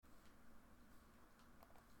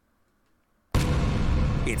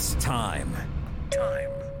It's time.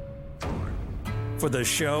 For the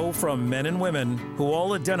show from men and women who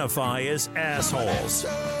all identify as assholes.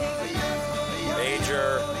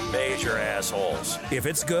 Major assholes. If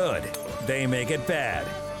it's good, they make it bad.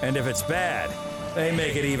 And if it's bad, they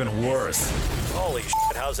make it even worse. Holy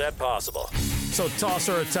shit, how's that possible? So toss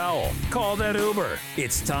her a towel, call that Uber.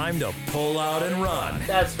 It's time to pull out and run.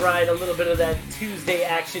 That's right, a little bit of that Tuesday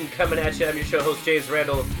action coming at you. I'm your show host, James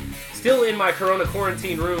Randall. Still in my Corona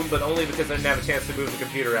quarantine room, but only because I didn't have a chance to move the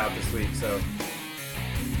computer out this week, so.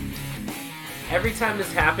 Every time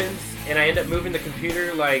this happens, and I end up moving the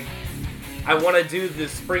computer, like, I want to do the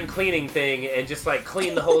spring cleaning thing and just, like,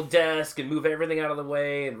 clean the whole desk and move everything out of the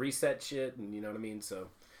way and reset shit, and you know what I mean? So,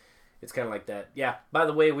 it's kind of like that. Yeah, by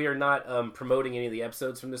the way, we are not promoting any of the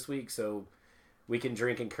episodes from this week, so we can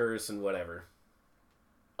drink and curse and whatever.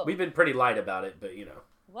 Oh. We've been pretty light about it, but, you know.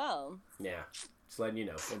 Well. Yeah, just letting you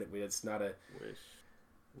know. It's not a...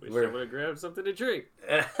 Wish I would have grabbed something to drink.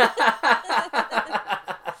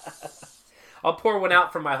 I'll pour one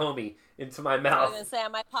out from my homie into my mouth. I was going to say, I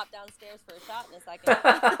might pop downstairs for a shot in a second.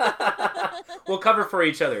 We'll cover for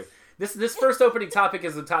each other. This first opening topic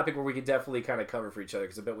is a topic where we can definitely kind of cover for each other,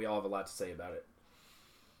 because I bet we all have a lot to say about it.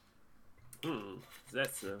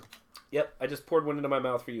 That's so. Yep, I just poured one into my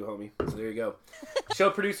mouth for you, homie. So there you go. Show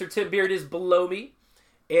producer Tim Beard is below me.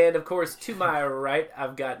 And, of course, to my right,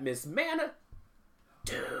 I've got Miss Manna.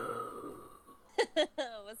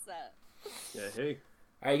 What's up? Yeah, hey.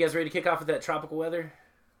 All right, you guys ready to kick off with that tropical weather?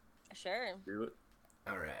 Sure. Do it.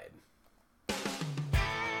 All right.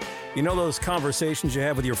 You know those conversations you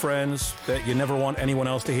have with your friends that you never want anyone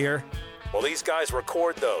else to hear? Well, these guys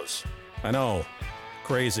record those. I know.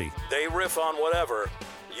 Crazy. They riff on whatever.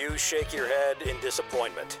 You shake your head in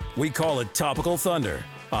disappointment. We call it Topical Thunder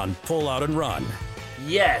on Pull Out and Run.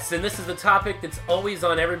 Yes, and this is the topic that's always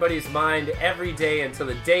on everybody's mind every day until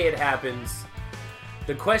the day it happens.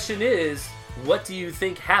 The question is, what do you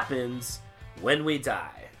think happens when we die?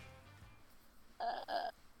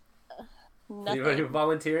 Nothing. Anybody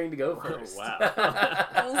volunteering to go first? Oh, wow.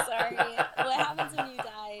 I'm sorry. What happens when you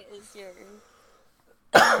die is your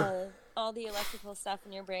all the electrical stuff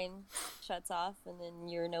in your brain shuts off, and then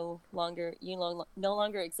you no longer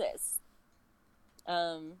exist.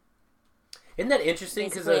 Isn't that interesting?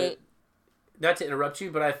 Because not to interrupt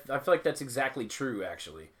you, but I feel like that's exactly true,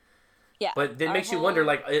 actually. Yeah. But it makes you wonder,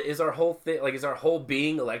 like, is our whole thing, like, is our whole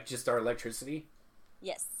being just our electricity?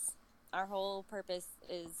 Yes. Our whole purpose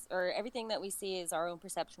is, or everything that we see is our own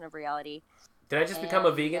perception of reality. Did I just become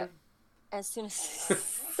a vegan? As soon as...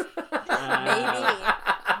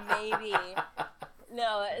 Maybe.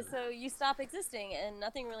 No, so you stop existing and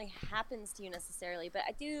nothing really happens to you necessarily. But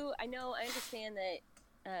I understand that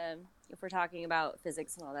if we're talking about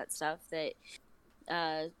physics and all that stuff, that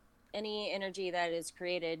any energy that is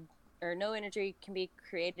created, or no energy can be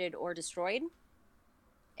created or destroyed.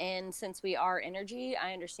 And since we are energy,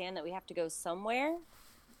 I understand that we have to go somewhere.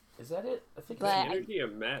 Is that it? I think it's energy or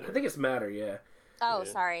matter. I think it's matter, yeah. Oh,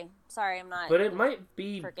 yeah. Sorry, I'm not. But it might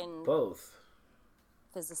be both.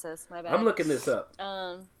 Physicist, my bad. I'm looking this up.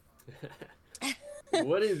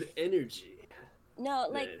 What is energy? No,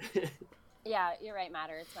 like, yeah, you're right,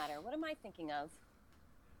 matter. It's matter. What am I thinking of?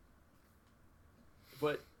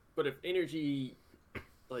 But if energy,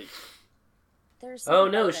 like... There's oh,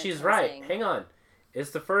 no, she's right. Hang on.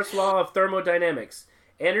 It's the first law of thermodynamics.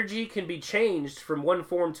 Energy can be changed from one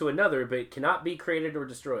form to another, but it cannot be created or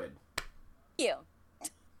destroyed.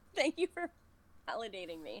 Thank you for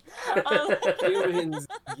validating me. Humans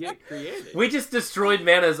get created. We just destroyed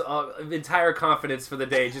Manna's entire confidence for the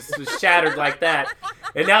day. Just was shattered like that.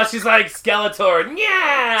 And now she's like, Skeletor.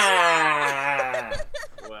 Yeah!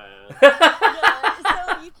 Wow.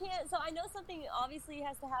 So you can't... So I know something obviously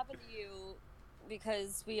has to happen to you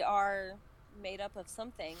because we are made up of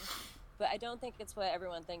something, but I don't think it's what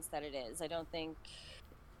everyone thinks that it is. I don't think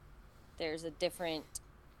there's a different...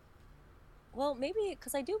 Well, maybe,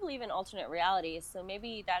 because I do believe in alternate realities, so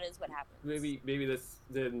maybe that is what happens. Maybe that's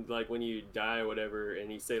then, like, when you die or whatever,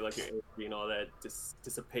 and you say, like, your energy and all that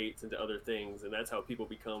dissipates into other things, and that's how people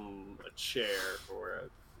become a chair or a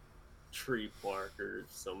tree bark or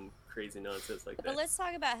some crazy nonsense like that. But let's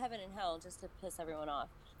talk about heaven and hell, just to piss everyone off.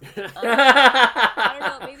 I don't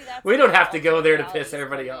know, maybe that's... We don't have to go there to piss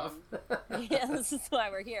everybody off. Yeah, this is why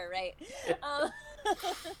we're here, right?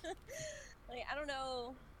 Like, I don't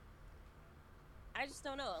know... I just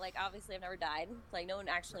don't know. Like, obviously, I've never died. Like, no one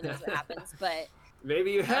actually knows what happens, but...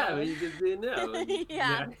 Maybe you have, and you just didn't know.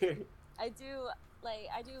 Yeah. I do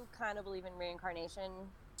kind of believe in reincarnation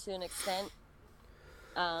to an extent.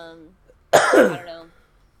 I don't know.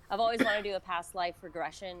 I've always wanted to do a past life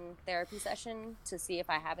regression therapy session to see if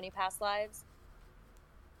I have any past lives.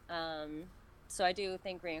 So I do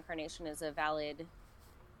think reincarnation is a valid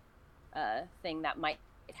thing that might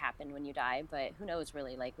happen when you die, but who knows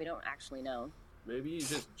really? Like, we don't actually know. Maybe you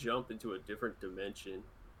just jump into a different dimension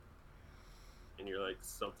and you're like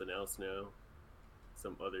something else now.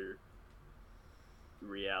 Some other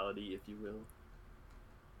reality, if you will.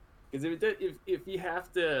 Because if you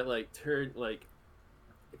have to, like, turn, like,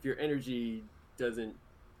 if your energy doesn't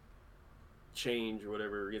change or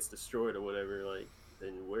whatever, or gets destroyed or whatever, like,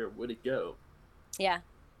 then where would it go? Yeah.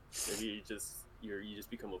 Maybe you just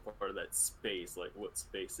become a part of that space. Like, what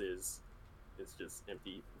space is? It's just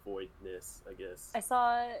empty voidness, I guess. I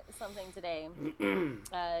saw something today.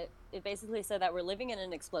 It basically said that we're living in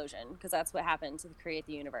an explosion, because that's what happened to create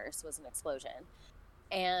the universe, was an explosion.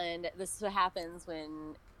 And this is what happens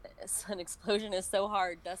when an explosion is so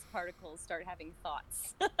hard, dust particles start having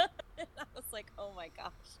thoughts. And I was like, oh my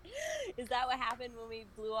gosh. Is that what happened when we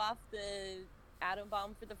blew off the atom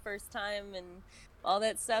bomb for the first time and all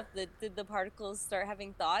that stuff? Did the particles start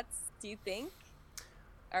having thoughts, do you think?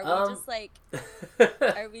 Are we just like,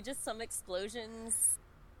 are we just some explosions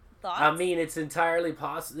thoughts? I mean, it's entirely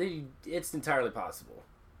possible. It's entirely possible.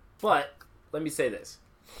 But let me say this.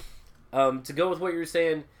 To go with what you were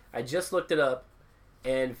saying, I just looked it up,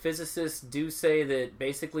 and physicists do say that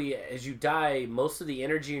basically as you die, most of the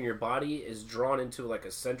energy in your body is drawn into like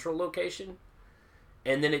a central location,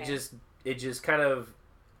 and then it just kind of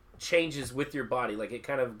changes with your body. Like it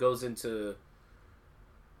kind of goes into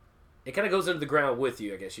the ground with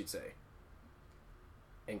you, I guess you'd say,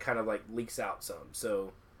 and kind of like leaks out some.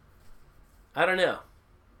 So I don't know.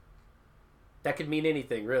 That could mean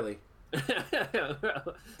anything, really.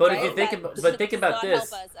 But if you think about this,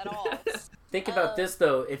 think about this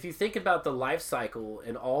though. If you think about the life cycle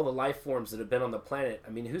and all the life forms that have been on the planet, I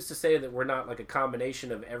mean, who's to say that we're not like a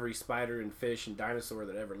combination of every spider and fish and dinosaur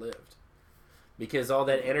that ever lived? Because all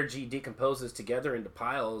that energy decomposes together into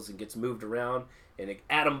piles and gets moved around, and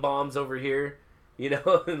atom bombs over here, you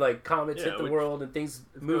know, and like comets hit the world and things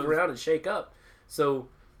move around and shake up. So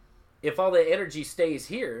if all the energy stays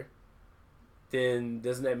here, then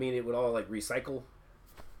doesn't that mean it would all like recycle?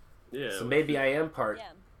 Yeah. So maybe I am part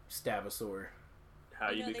Stavosaur. How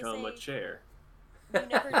you become a chair. You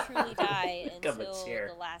never truly die until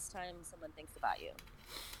the last time someone thinks about you.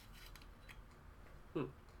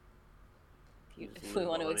 If we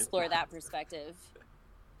want to explore that perspective.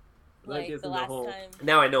 Like the last time.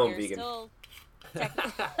 Now I know I'm vegan. Still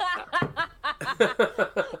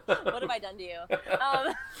what have I done to you?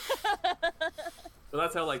 So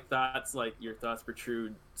that's how like thoughts, like your thoughts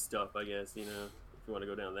protrude stuff, I guess, you know, if you want to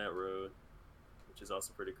go down that road, which is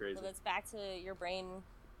also pretty crazy. Well, that's back to your brain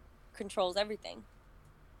controls everything.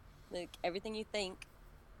 Like everything you think,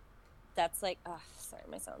 that's like, oh, sorry,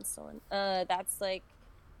 my sound's stolen. That's like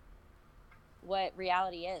what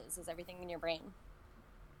reality is everything in your brain.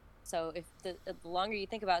 So if the longer you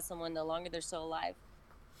think about someone, the longer they're still alive.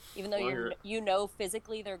 Even though you know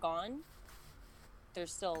physically they're gone, they're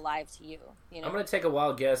still alive to you. You know? I'm going to take a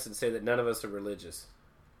wild guess and say that none of us are religious.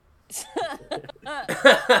 I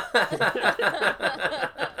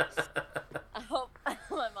hope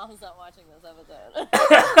my mom's not watching this episode.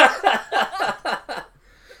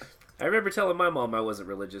 I remember telling my mom I wasn't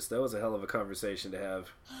religious. That was a hell of a conversation to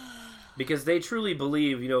have. Because they truly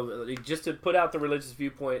believe, you know, just to put out the religious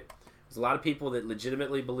viewpoint, there's a lot of people that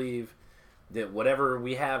legitimately believe that whatever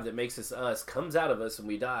we have that makes us us comes out of us when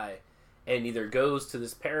we die, and either goes to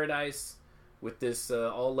this paradise with this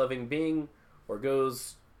all-loving being, or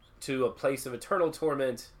goes to a place of eternal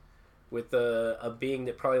torment with a being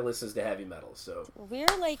that probably listens to heavy metal. So we're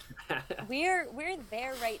like, we're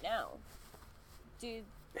there right now, dude.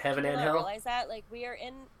 Heaven and hell. Realize that, like, we're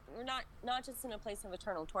not just in a place of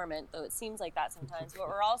eternal torment, though it seems like that sometimes, but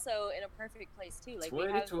we're also in a perfect place too. Like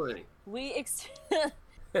 2020. It's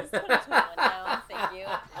 2021 now. Thank you.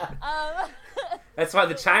 That's why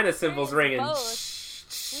the China symbol's ringing.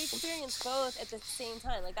 We experience both at the same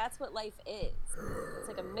time. Like, that's what life is. It's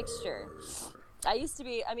like a mixture.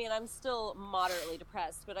 I'm still moderately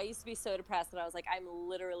depressed, but I used to be so depressed that I was like, I'm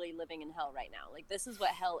literally living in hell right now. Like, this is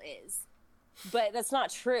what hell is. But that's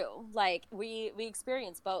not true. Like, we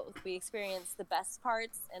experience both. We experience the best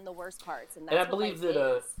parts and the worst parts. And I believe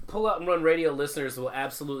that Pull Out and Run Radio listeners will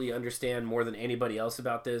absolutely understand more than anybody else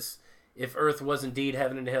about this if Earth was indeed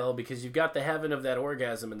heaven and hell, because you've got the heaven of that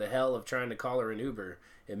orgasm and the hell of trying to call her an Uber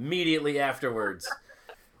immediately afterwards.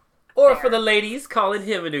 Or for the ladies, calling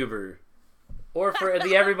him an Uber. Or for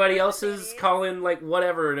the everybody else's, calling, like,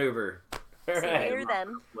 whatever an Uber. All right. Hear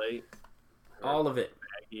them. All of it.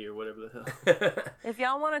 Mikey or whatever the hell. If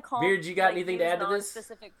y'all want to call Beard, you got anything to use add to this?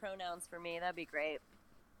 non-specific pronouns for me, that'd be great.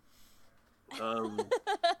 The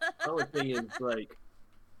only thing is like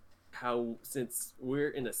how, since we're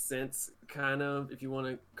in a sense kind of, if you want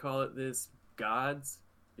to call it this, gods,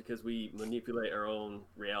 because we manipulate our own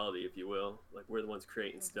reality, if you will. Like we're the ones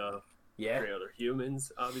creating stuff, Yeah. create other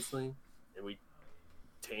humans, obviously, and we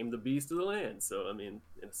tame the beast of the land. So I mean,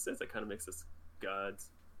 in a sense, that kind of makes us gods.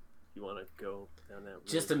 If you want to go down that road.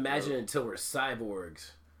 Just imagine until we're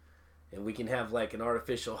cyborgs. And we can have like an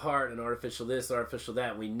artificial heart, an artificial this, artificial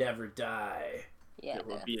that, and we never die. Yeah. That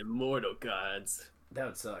would be immortal gods. That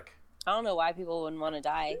would suck. I don't know why people wouldn't want to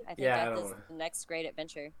die. I think Yeah, I that's don't the next great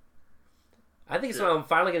adventure. I think it's when I'm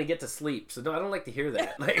finally going to get to sleep. So no, I don't like to hear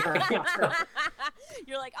that. Like,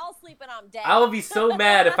 You're like, I'll sleep when I'm dead. I will be so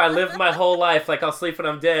mad if I live my whole life like I'll sleep when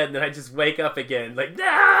I'm dead, and then I just wake up again. Like,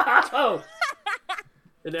 no!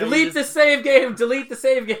 And now Delete you the save game! Delete the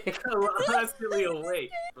save game! just constantly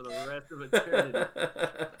awake for the rest of eternity.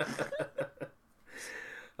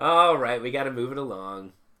 All right, we got to move it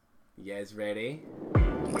along. You guys ready?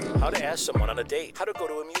 How to ask someone on a date. How to go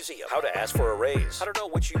to a museum. How to ask for a raise. How to know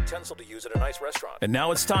which utensil to use at a nice restaurant. And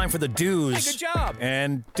now it's time for the do's Hey, good job.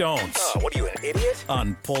 and don'ts Oh, what are you, an idiot?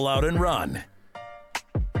 on Pull Out and Run.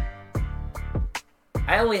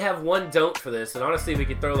 I only have one don't for this, and honestly, we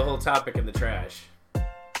could throw the whole topic in the trash.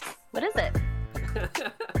 What is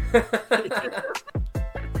it?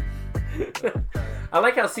 I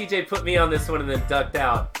like how CJ put me on this one and then ducked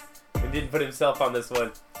out and didn't put himself on this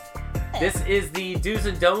one. This is the do's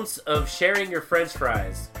and don'ts of sharing your French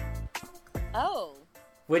fries, Oh,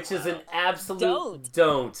 which is an absolute Don't.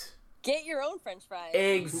 don't. get your own French fries.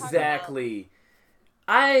 Exactly.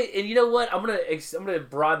 And you know what? I'm gonna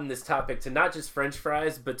broaden this topic to not just French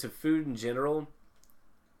fries, but to food in general.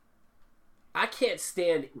 I can't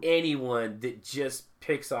stand anyone that just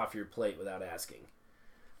picks off your plate without asking.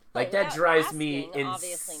 Like that without drives me asking,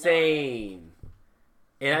 obviously not. insane.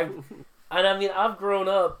 And I mean, I've grown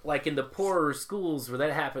up like in the poorer schools where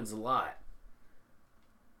that happens a lot.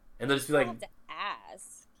 And they'll just be You like, don't have to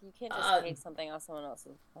ask. You can't just take something off someone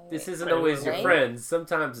else's plate. "This isn't Right, always your right. friends.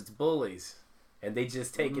 Sometimes it's bullies, and they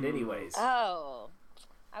just take it anyways." Oh,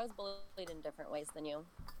 I was bullied in different ways than you.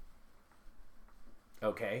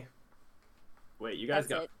 Okay. Wait, you guys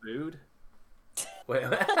That's got it. food? Wait.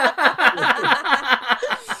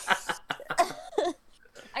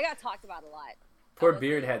 I got talked about a lot. Poor was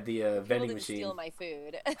Beard like, had the People vending didn't machine. steal my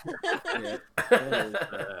food. Yeah. That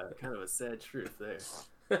is kind of a sad truth there.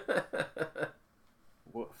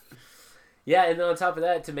 Woof. Yeah, and then on top of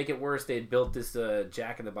that, to make it worse, they had built this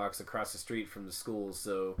Jack in the Box across the street from the school.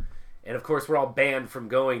 So, and of course, we're all banned from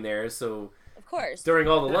going there. So Of course. during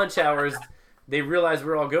all the lunch hours, they realized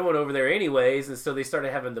we're all going over there anyways, and so they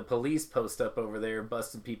started having the police post up over there,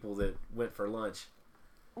 busting people that went for lunch.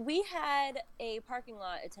 We had a parking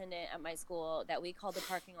lot attendant at my school that we called the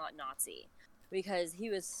parking lot Nazi because he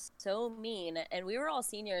was so mean. And we were all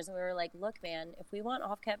seniors, and we were like, look, man, if we want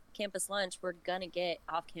off-campus lunch, we're going to get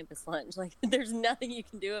off-campus lunch. Like, there's nothing you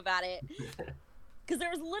can do about it. Because there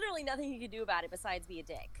was literally nothing you could do about it besides be a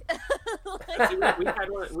dick. Like, See,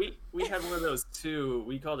 we had one of those too.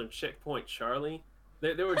 We called him Checkpoint Charlie.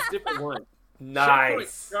 There were different ones. Checkpoint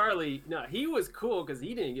Nice. Charlie, no, he was cool because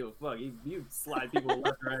he didn't give a fuck. He slide people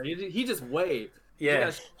left and right. He just waved.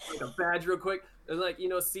 Yeah. He got like a badge real quick. It was like,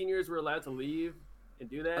 seniors were allowed to leave and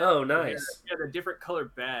do that. Oh, He nice. had a different color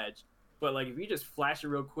badge, but like if you just flash it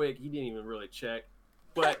real quick, he didn't even really check.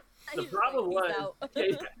 But the He was problem like, was,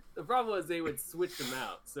 "Peace out." the problem was they would switch them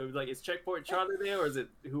out. So like, is Checkpoint Charlie there, or is it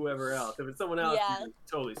whoever else? If it's someone else, Yeah. you're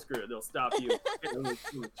totally screwed. They'll stop you and then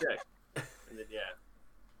check, and then yeah.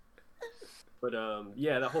 But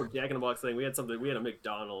yeah, that whole Jack in the Box thing. We had a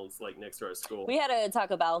McDonald's like next to our school, we had a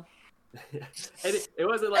Taco Bell. and it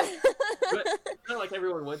wasn't like, but it's not like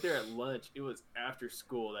everyone went there at lunch. It was after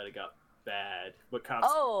school that it got bad. But cops.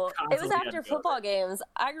 Oh, it was constantly had after to go football there. games.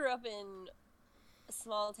 I grew up in a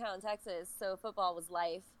small town, Texas, so football was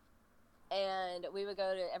life. And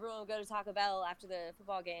everyone would go to Taco Bell after the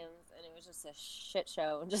football games, and it was just a shit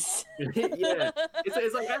show. Just Yeah,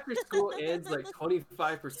 it's like after school ends, like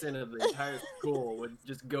 25% of the entire school would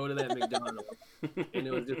just go to that McDonald's, and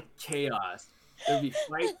it was just chaos. There'd be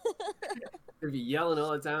fights, there'd be yelling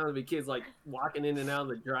all the time. There'd be kids like walking in and out of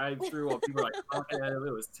the drive-through while people were like honking at them.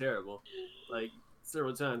 It was terrible. Like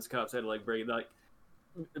several times, cops had to like break. Like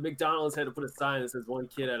McDonald's had to put a sign that says one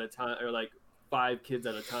kid at a time, or like 5 kids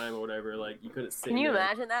at a time, or whatever. Like you couldn't sit. Can you there.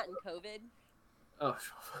 imagine that in COVID? Oh,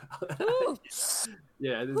 Woo.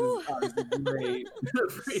 yeah, this Whew. is obviously way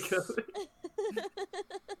pre-COVID.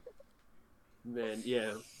 Man,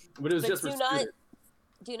 yeah, but it was But just for do not students.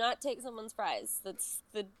 Do not take someone's fries. That's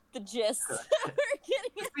the gist. We're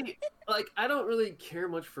getting it. See, like, I don't really care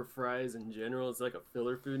much for fries in general. It's like a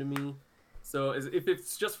filler food to me. So if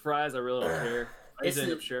it's just fries, I really don't care. I just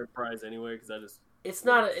end up sharing fries anyway because I just. It's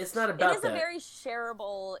not about It is that. a very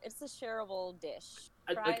shareable. It's a shareable dish.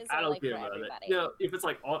 Fries I are don't like care for about everybody. it. You know, if it's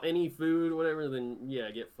like any food, whatever, then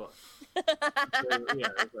yeah, get fucked. So, yeah,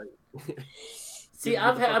 it's like. See,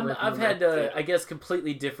 I've had I guess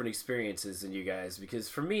completely different experiences than you guys because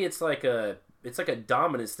for me it's like a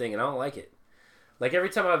dominance thing and I don't like it. Like every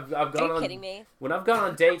time I've gone Are you on kidding me? when I've gone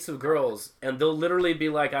on dates with girls and they'll literally be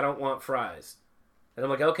like, I don't want fries, and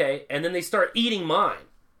I'm like, okay, and then they start eating mine.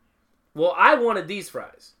 Well, I wanted these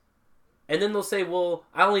fries, and then they'll say, well,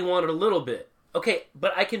 I only wanted a little bit. Okay,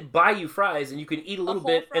 but I can buy you fries and you can eat a little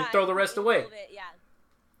bit and throw the rest away.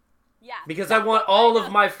 Yeah. Because I want all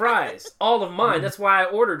of my fries. All of mine. That's why I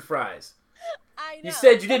ordered fries. I know. You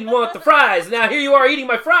said you didn't want the fries. Now here you are eating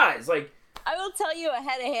my fries. Like, I will tell you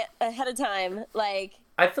ahead of time. Like,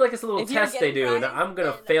 I feel like it's a little if you're test they getting do, and fries, I'm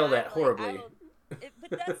going to then fail I'm that like, horribly. but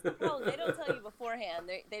that's the problem. They don't tell you beforehand.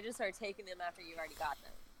 They just start taking them after you've already got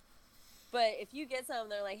them. But if you get some,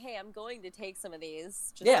 they're like, hey, I'm going to take some of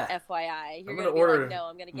these. Just Yeah. FYI. You're I'm going to to be order like, no,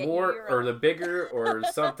 I'm going to get more you your or own. the bigger or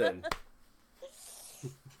something.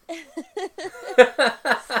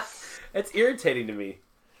 It's irritating to me.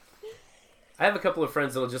 I have a couple of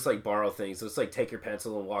friends that'll just like borrow things. So it's like take your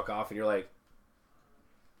pencil and walk off, and you're like,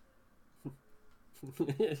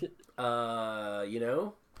 you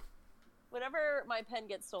know? Whenever my pen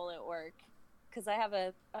gets stolen at work, because I have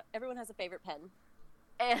everyone has a favorite pen.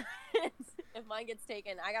 And if mine gets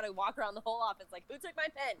taken, I got to walk around the whole office like, who took my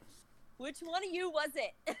pen? Which one of you was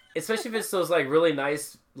it? Especially if it's those like really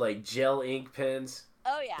nice like gel ink pens.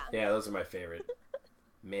 Oh, yeah. Yeah, those are my favorite.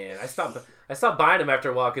 Man, I stopped buying them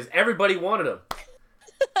after a while because everybody wanted them.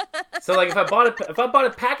 So like if I bought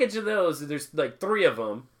a package of those, there's like 3 of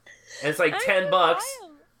them, and it's like $10,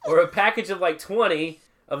 or a package of like 20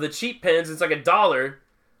 of the cheap pens, it's like $1.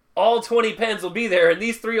 All 20 pens will be there, and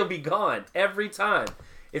these 3 will be gone every time.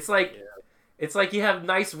 It's like you have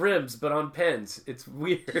nice rims, but on pens. It's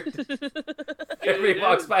weird. Everybody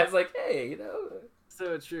walks by, it's like, hey, you know.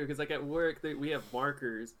 So true, because like at work we have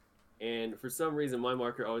markers, and for some reason my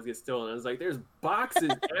marker always gets stolen. I was like, "There's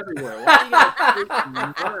boxes everywhere. Why do you gotta take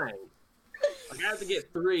mine? Like I have to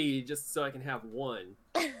get 3 just so I can have 1."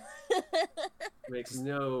 Makes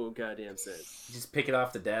no goddamn sense. You just pick it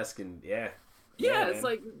off the desk and yeah. Yeah, man. it's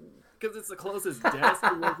like because it's the closest desk,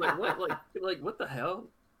 and it's like what, like what the hell?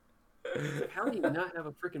 Like, how do you not have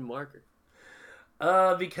a freaking marker?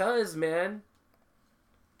 Because man,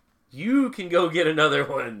 you can go get another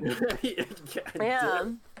one. Yeah.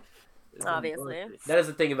 Obviously. That is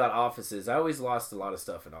the thing about offices. I always lost a lot of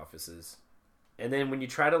stuff in offices. And then when you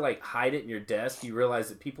try to like hide it in your desk, you realize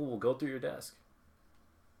that people will go through your desk.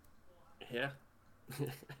 Yeah.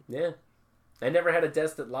 Yeah. I never had a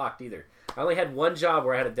desk that locked either. I only had one job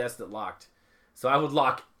where I had a desk that locked. So I would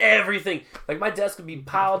lock everything. Like my desk would be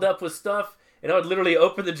piled up with stuff, and I would literally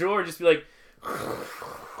open the drawer and just be like,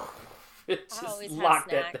 I always have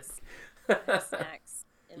snacks. Snacks.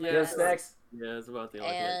 In my You have desk. snacks? Yeah, it's about the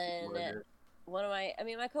only And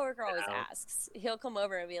thing. my coworker always Ow. asks. He'll come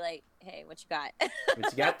over and be like, "Hey, what you got?"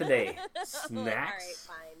 What you got today? I'm like, Snacks?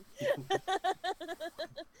 all right, fine.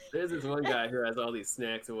 There's this one guy who has all these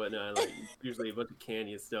snacks and whatnot, like usually a bunch of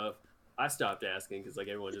candy and stuff. I stopped asking because like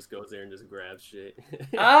everyone just goes there and just grabs shit.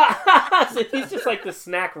 So he's just like the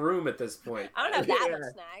snack room at this point. I don't have that Yeah.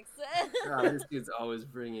 much snacks. Oh, this dude's always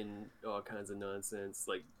bringing all kinds of nonsense,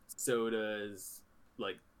 like sodas,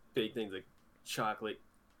 like big things like chocolate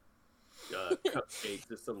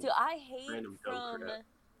cupcakes or something. Dude, I hate Random dumb crap.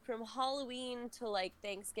 from Halloween to like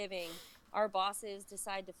Thanksgiving, our bosses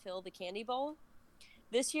decide to fill the candy bowl.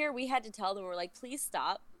 This year we had to tell them, we're like, please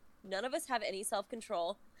stop. None of us have any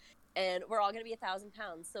self-control, and we're all going to be 1,000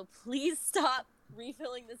 pounds. So please stop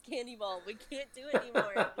refilling this candy bowl. We can't do it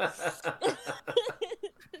anymore.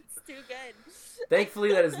 It's too good.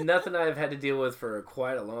 Thankfully, that is nothing I've had to deal with for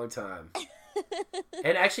quite a long time.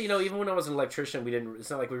 And actually, you know, even when I was an electrician, it's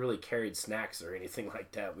not like we really carried snacks or anything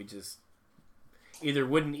like that. We just either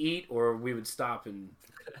wouldn't eat or we would stop and...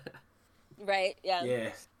 Right, yeah. Yeah.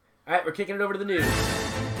 All right, we're kicking it over to the news.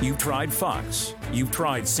 You've tried Fox. You've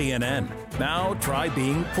tried CNN. Now try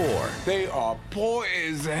being poor. They are poor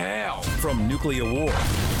as hell. From nuclear war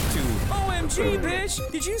to OMG,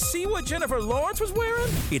 bitch! Did you see what Jennifer Lawrence was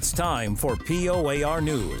wearing? It's time for POAR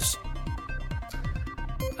News.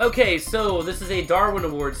 Okay, so this is a Darwin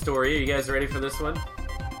Award story. Are you guys ready for this one?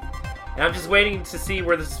 And I'm just waiting to see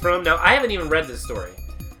where this is from. Now, I haven't even read this story.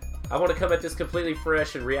 I want to come at this completely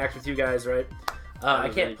fresh and react with you guys, right? I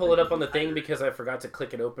can't pull it up on the thing because I forgot to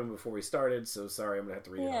click it open before we started. So sorry, I'm gonna have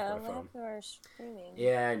to read it Yeah, off my phone. we are streaming.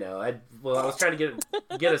 Yeah, I know. I was trying to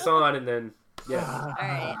get us on, and then yeah.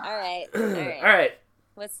 All right. All right.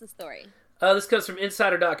 What's the story? This comes from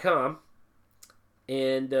Insider.com,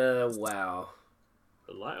 and wow.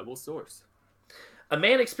 Reliable source. A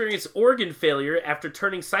man experienced organ failure after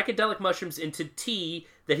turning psychedelic mushrooms into tea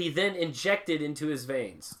that he then injected into his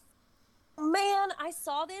veins. Man, I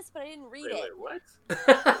saw this, but I didn't read Wait, it. what?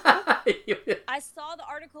 I saw the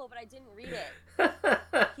article, but I didn't read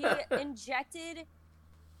it. He injected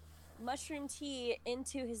mushroom tea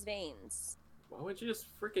into his veins. Why wouldn't you just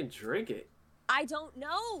freaking drink it? I don't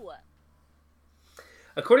know.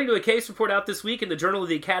 According to a case report out this week in the Journal of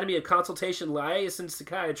the Academy of Consultation Liaison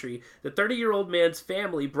Psychiatry, the 30-year-old man's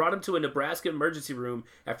family brought him to a Nebraska emergency room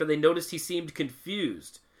after they noticed he seemed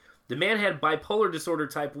confused. The man had bipolar disorder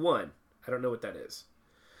type 1. I don't know what that is.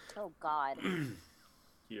 Oh, God.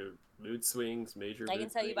 You have mood swings, major I mood can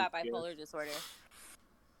tell you about swings, yeah. bipolar disorder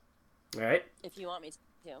All right. if you want me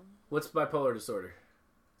to. What's bipolar disorder?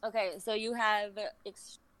 Okay, so you have,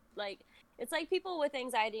 it's like people with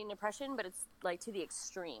anxiety and depression, but it's like to the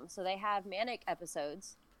extreme. So they have manic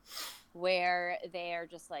episodes where they're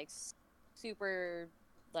just like super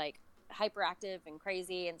like hyperactive and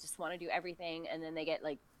crazy and just want to do everything, and then they get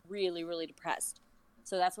like really, really depressed.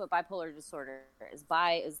 So that's what bipolar disorder is.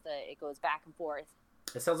 It goes back and forth.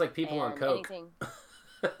 It sounds like people on And coke.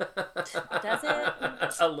 Does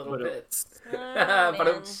it? A little bit. Oh,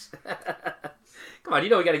 But man. come on, you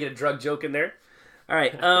know we got to get a drug joke in there. All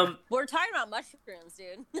right. We're talking about mushrooms,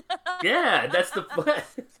 dude. Yeah, that's the.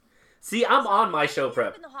 See, I'm on my show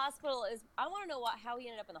prep. In the hospital I want to know how he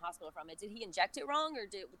ended up in the hospital from it. Did he inject it wrong, or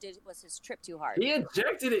was his trip too hard? He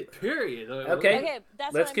injected it, period. Okay.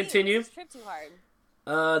 That's Let's what I mean. continue. Was his trip too hard?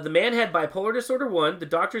 The man had bipolar disorder 1, the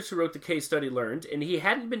doctors who wrote the case study learned, and he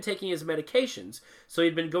hadn't been taking his medications, so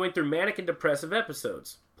he'd been going through manic and depressive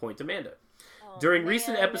episodes. Point Amanda. During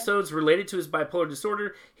recent episodes related to his bipolar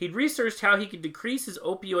disorder, he'd researched how he could decrease his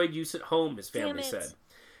opioid use at home, his family said.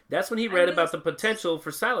 That's when he read about the potential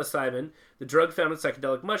for psilocybin, the drug found in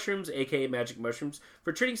psychedelic mushrooms, aka magic mushrooms,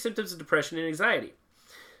 for treating symptoms of depression and anxiety.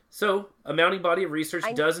 So, a mounting body of research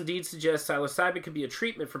does indeed suggest psilocybin could be a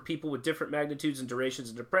treatment for people with different magnitudes and durations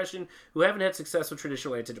of depression who haven't had success with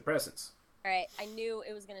traditional antidepressants. All right, I knew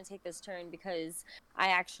it was going to take this turn because I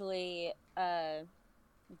actually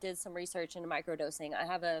did some research into microdosing. I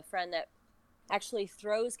have a friend that actually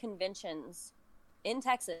throws conventions in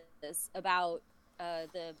Texas about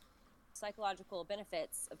the psychological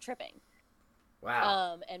benefits of tripping.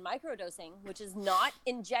 Wow. And microdosing, which is not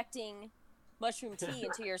injecting mushroom tea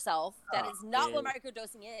into yourself. That is not what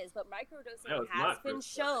microdosing is, but microdosing has been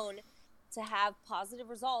shown to have positive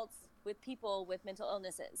results with people with mental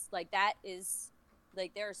illnesses. Like that is,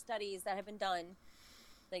 like there are studies that have been done.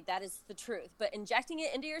 Like that is the truth. But injecting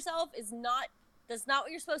it into yourself that's not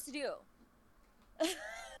what you're supposed to do.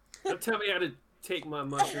 Don't tell me how to take my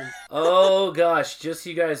mushroom. Oh gosh, just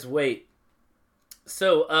you guys wait.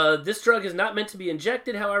 So, this drug is not meant to be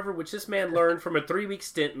injected, however, which this man learned from a 3-week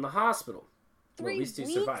stint in the hospital. Well, at least he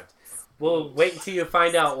survived. We'll wait until you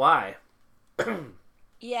find out why.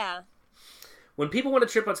 Yeah. When people want to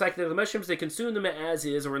trip on psychedelic mushrooms, they consume them as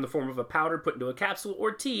is or in the form of a powder put into a capsule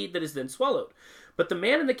or tea that is then swallowed. But the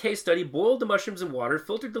man in the case study boiled the mushrooms in water,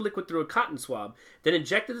 filtered the liquid through a cotton swab, then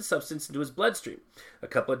injected the substance into his bloodstream. A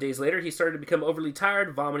couple of days later, he started to become overly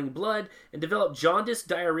tired, vomiting blood, and developed jaundice,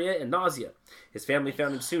 diarrhea, and nausea. His family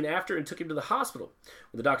found him soon after and took him to the hospital.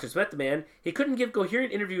 When the doctors met the man, he couldn't give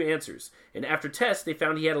coherent interview answers, and after tests, they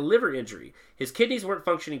found he had a liver injury. His kidneys weren't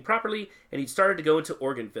functioning properly, and he'd started to go into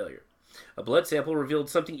organ failure. A blood sample revealed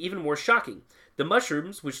something even more shocking. The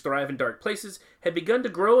mushrooms, which thrive in dark places, had begun to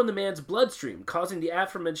grow in the man's bloodstream, causing the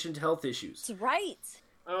aforementioned health issues. That's right.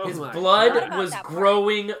 Oh His my blood God. was that part.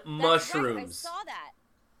 growing That's mushrooms. right. I saw that.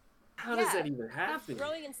 How does that even happen? It's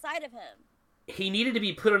growing inside of him. He needed to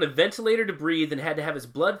be put on a ventilator to breathe and had to have his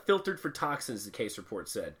blood filtered for toxins, the case report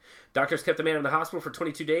said. Doctors kept the man in the hospital for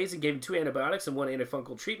 22 days and gave him 2 antibiotics and 1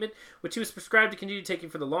 antifungal treatment, which he was prescribed to continue taking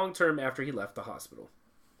for the long term after he left the hospital.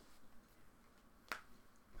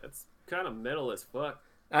 That's kind of metal as fuck.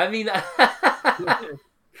 I mean,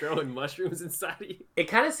 Growing mushrooms inside of you. it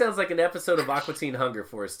kind of sounds like an episode of Aqua Teen Hunger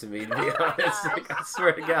Force to me, to be honest. Like, I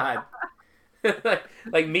swear to God.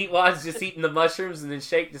 like Meatwad's just eating the mushrooms and then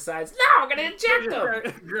Shake decides, no, I'm going to inject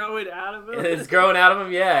them. Growing out of And him. it's growing out of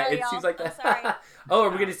him, yeah. Sorry, it seems y'all. like I'm that. sorry. Oh, are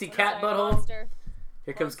we going to see I'm Cat sorry, Butthole? Monster.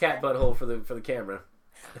 Here comes Cat Butthole for the camera.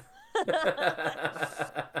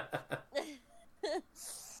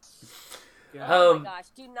 Oh Um, my gosh.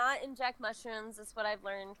 Do not inject mushrooms. That's what I've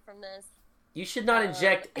learned from this. You should not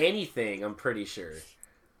inject anything. I'm pretty sure.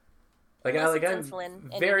 I'm insulin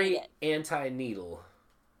and you very need it. anti-needle.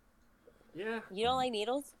 Yeah. You don't like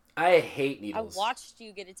needles? I hate needles. I watched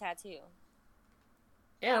you get a tattoo.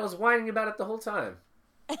 Yeah, I was whining about it the whole time.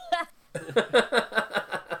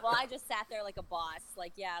 Well, I just sat there like a boss.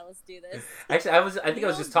 Like, yeah, let's do this. Actually, I think I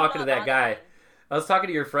was just talking to that guy. I was talking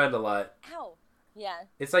to your friend a lot. Ow. Yeah.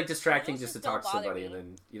 It's like distracting Needles just to just talk to don't somebody bother and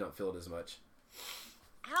then you don't feel it as much.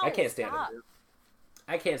 Ow, I can't stand stop. them.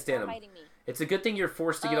 I can't stand Stop them. biting me. It's a good thing you're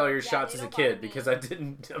forced to get all your yeah, shots they as a don't kid bother me. because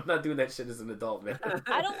I'm not doing that shit as an adult, man.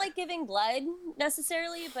 I don't like giving blood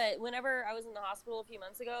necessarily, but whenever I was in the hospital a few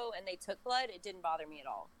months ago and they took blood, it didn't bother me at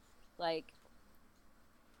all. Like,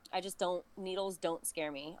 I just don't, needles don't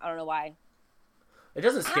scare me. I don't know why. It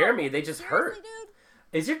doesn't scare Ow, me. They just seriously, hurt. dude?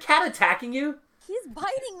 Is your cat attacking you? He's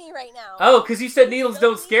biting me right now. Oh, because you said needles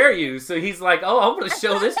don't scare you. So he's like, oh, I'm going to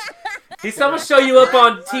show this. He's going to show you up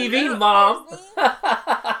on TV, Mom. He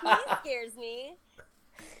scares me.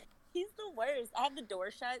 He's the worst. I have the door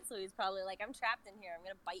shut, so he's probably like, I'm trapped in here. I'm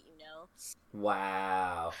going to bite you now.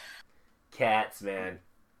 Wow. Cats, man.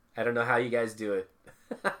 I don't know how you guys do it.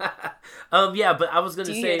 Yeah, but I was going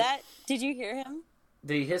to Do you say... hear that? Did you hear him?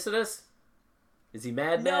 Did he hiss at us? Is he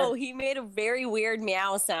mad? No, he made a very weird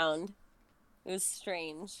meow sound. It was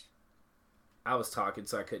strange. I was talking,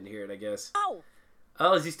 so I couldn't hear it, I guess. Ow!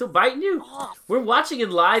 Oh, is he still biting you? Oh, We're watching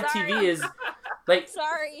in live Sorry. TV is... like.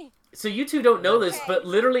 sorry. So you two don't know this, Okay. but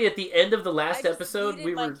literally at the end of the last I just episode, yeeted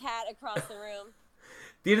we my were... cat across the room.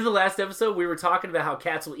 The end of the last episode, we were talking about how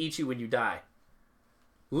cats will eat you when you die.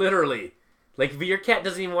 Literally. Like, your cat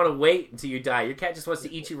doesn't even want to wait until you die. Your cat just wants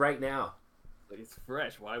to eat you right now. Like, it's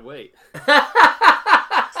fresh. Why wait?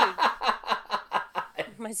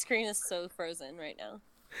 My screen is so frozen right now.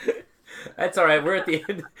 That's all right. We're at the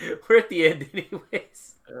end. We're at the end,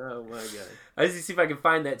 anyways. Oh my god. I just need to see if I can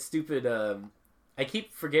find that stupid. I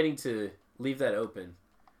keep forgetting to leave that open,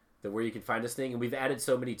 where you can find this thing, and we've added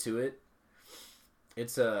so many to it.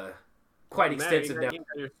 It's quite extensive now. You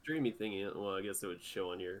got your streamy thingy. Well, I guess it would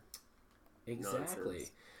show on your. Exactly.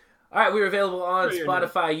 Nonsense. All right, we're available on Sure you're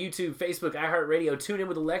Spotify, YouTube, Facebook, iHeartRadio, TuneIn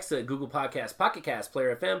with Alexa, Google Podcasts, Pocket Cast,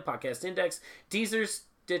 Player FM, Podcast Index, Deezer,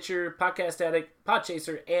 Stitcher, Podcast Addict,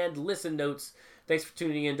 Podchaser, and Listen Notes. Thanks for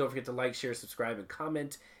tuning in. Don't forget to like, share, subscribe, and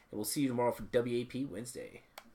comment. And we'll see you tomorrow for WAP Wednesday.